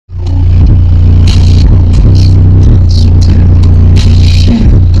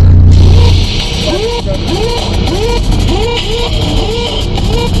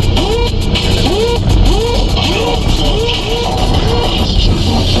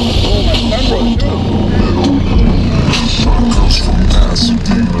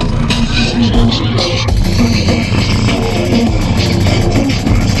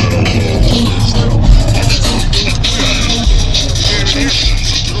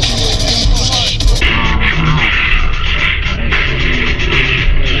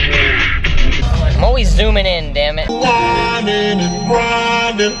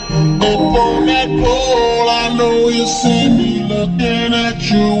you see me looking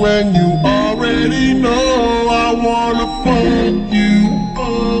at you, and you already know I wanna fuck you,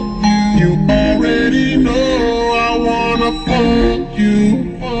 fuck you. You already know I wanna fuck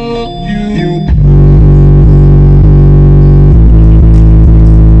you, fuck you.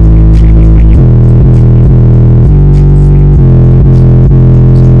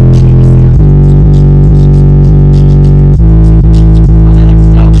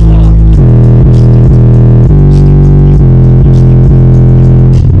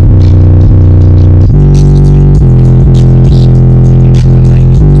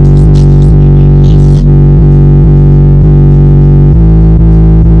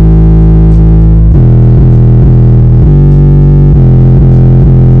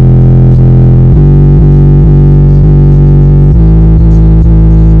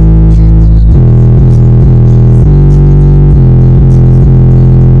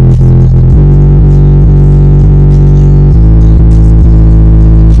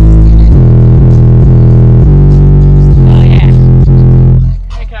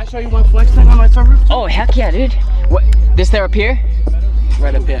 Oh, heck yeah, dude. What, this there up here?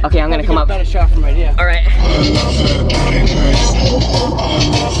 Right up here. Okay, I'm gonna come up. Better shot from right here. All right.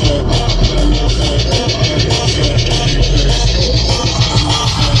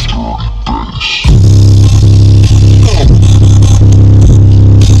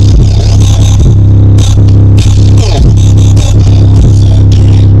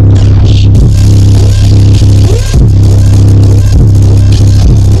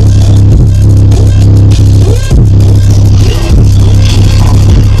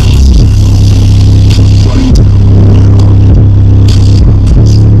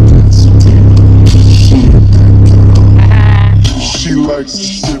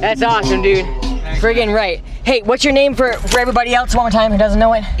 That's awesome, dude. Friggin' right. Hey, what's your name for everybody else one more time who doesn't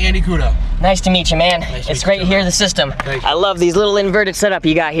know it? Andy Kudo. Nice to meet you, man. It's great to hear the system. I love these little inverted setup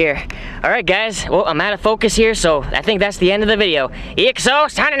you got here. All right, guys. Well, I'm out of focus here, so I think that's the end of the video. EXO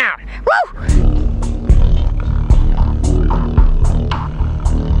signing out. Woo!